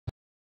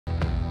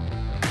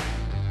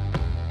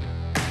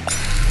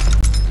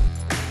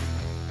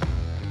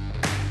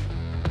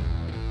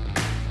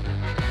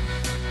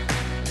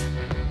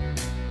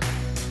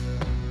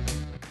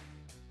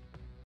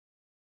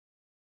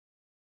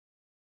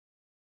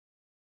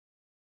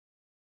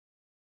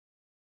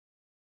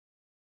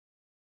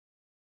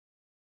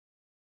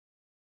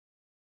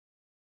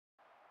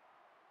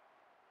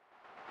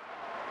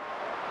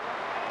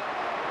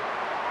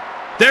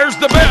There's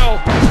the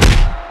bell.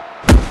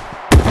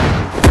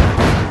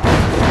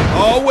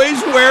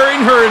 Always wearing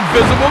her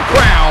invisible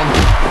crown.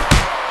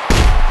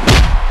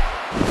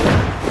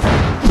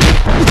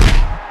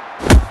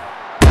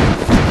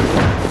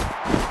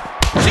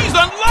 She's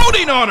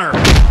unloading on her.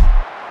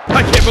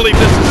 I can't believe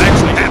this is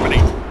actually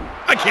happening.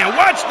 I can't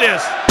watch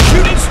this.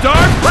 Shooting star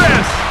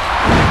press.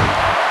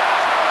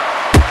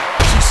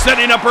 She's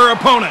setting up her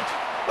opponent.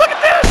 Look at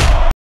this.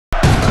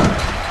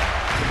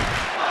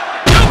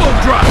 Elbow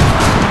drop.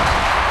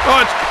 Oh,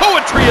 it's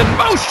poetry in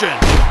motion.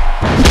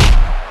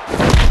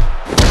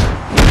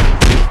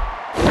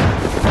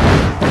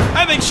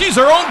 I think she's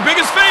her own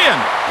biggest fan.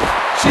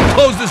 She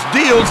closes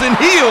deals in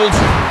heels.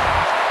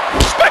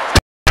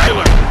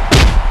 Spectacular.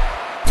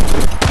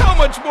 How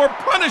much more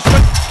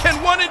punishment can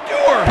one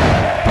endure?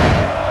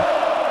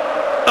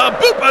 A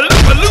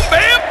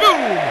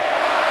boop-a-loop-a-loop-bam-boom.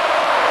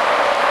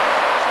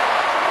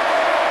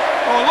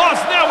 Oh, a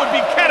loss now would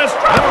be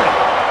catastrophic.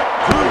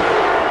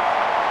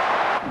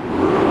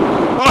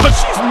 Oh,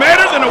 she's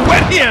madder than a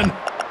wet hen.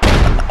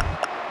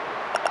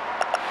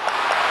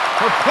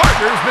 Her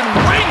partner's been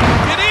waiting to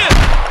get in.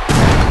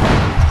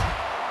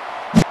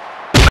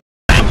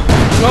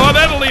 Oh,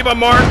 that'll leave a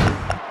mark.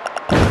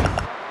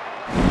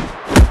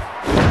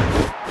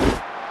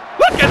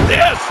 Look at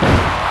this.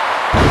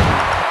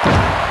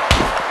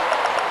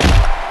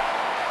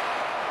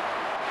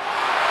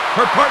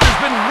 Her partner's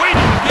been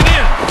waiting to get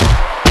in.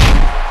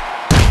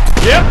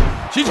 Yep,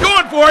 she's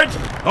going for it.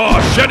 Oh,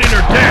 shutting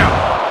her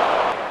down.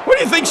 What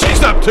do you think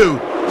she's up to?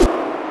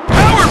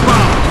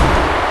 Powerbomb!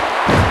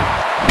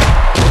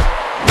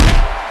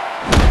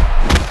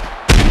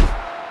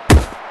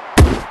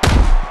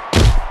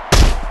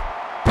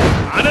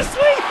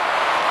 Honestly?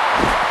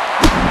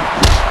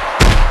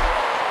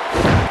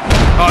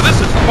 Oh, this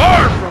is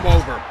far from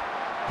over.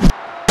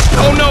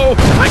 Oh no,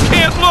 I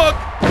can't look.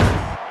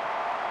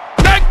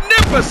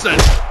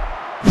 Magnificent!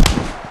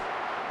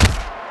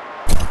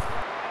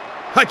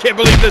 I can't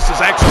believe this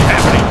is actually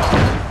happening.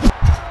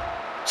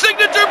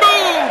 Signature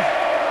move!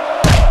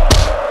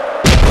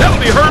 That'll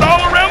be heard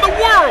all around the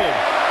world!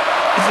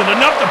 Is it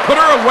enough to put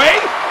her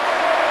away?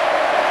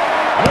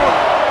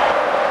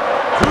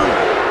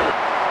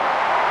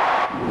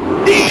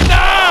 1, 2.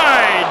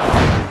 Denied!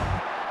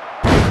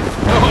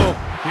 Oh,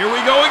 here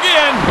we go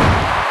again.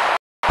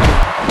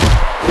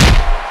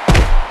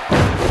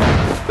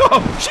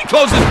 Oh, she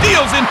closes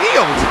deals in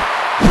heels.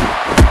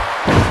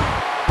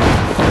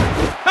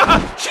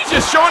 She's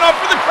just showing off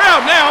for the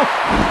crowd now.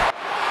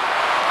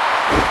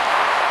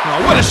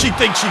 Oh, what does she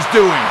think she's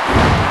doing?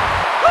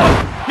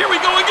 Oh, here we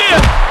go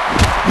again.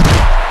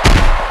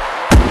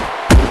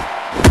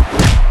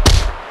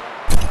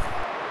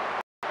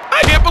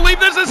 I can't believe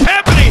this is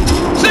happening.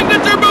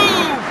 Signature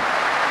move.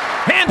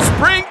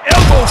 Handspring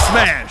elbow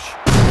smash.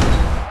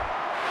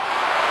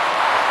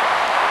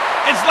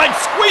 It's like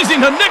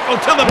squeezing a nickel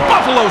till the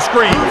buffalo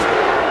screams.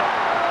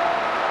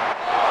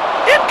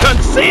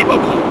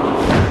 Inconceivable.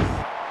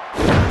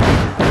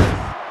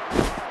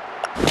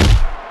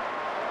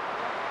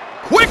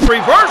 Quick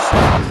reverse!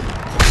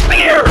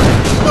 Spear!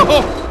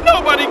 Oh,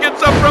 nobody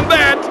gets up from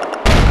that!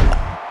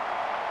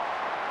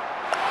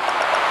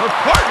 Her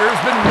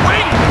partner's been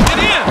waiting to get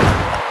in!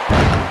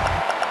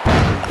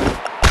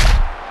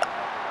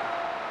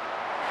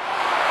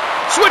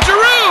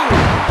 Switcheroo!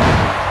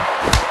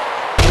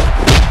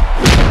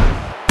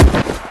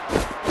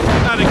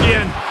 Not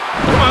again.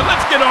 Come on,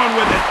 let's get on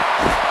with it!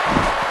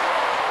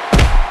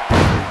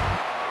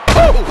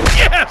 Oh,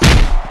 yes!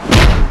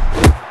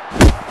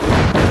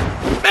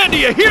 Man, do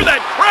you hear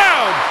that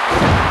crowd?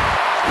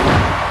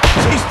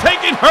 She's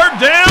taking her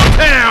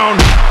downtown.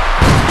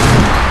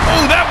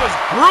 Oh, that was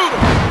brutal.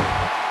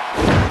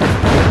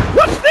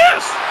 What's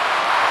this?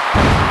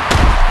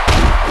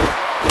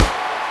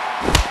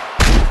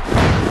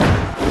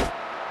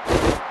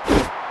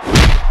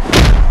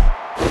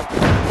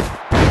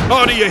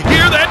 Oh, do you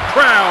hear that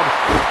crowd?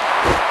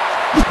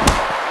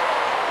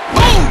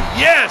 Oh,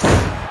 yes.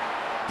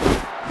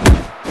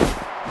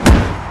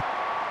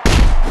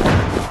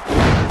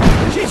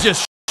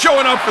 Just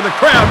showing up for the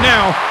crowd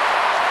now.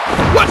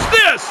 What's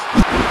this?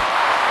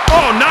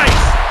 Oh,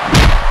 nice.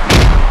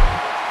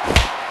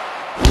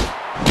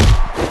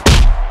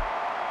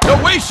 No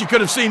way she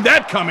could have seen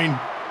that coming.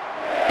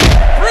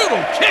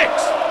 Brutal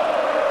kicks.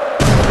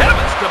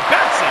 Heavens to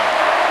Betsy.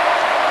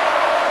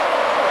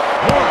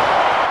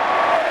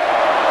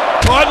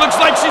 Oh, it looks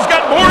like she's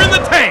got more in the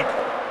tank.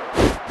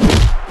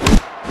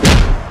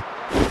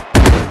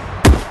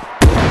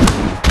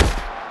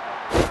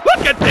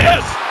 Look at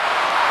this.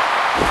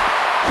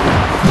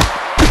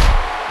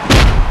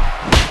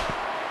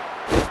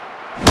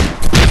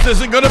 This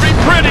isn't going to be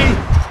pretty.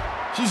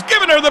 She's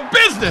giving her the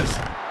business.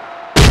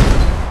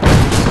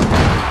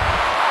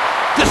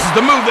 This is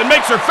the move that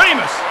makes her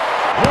famous.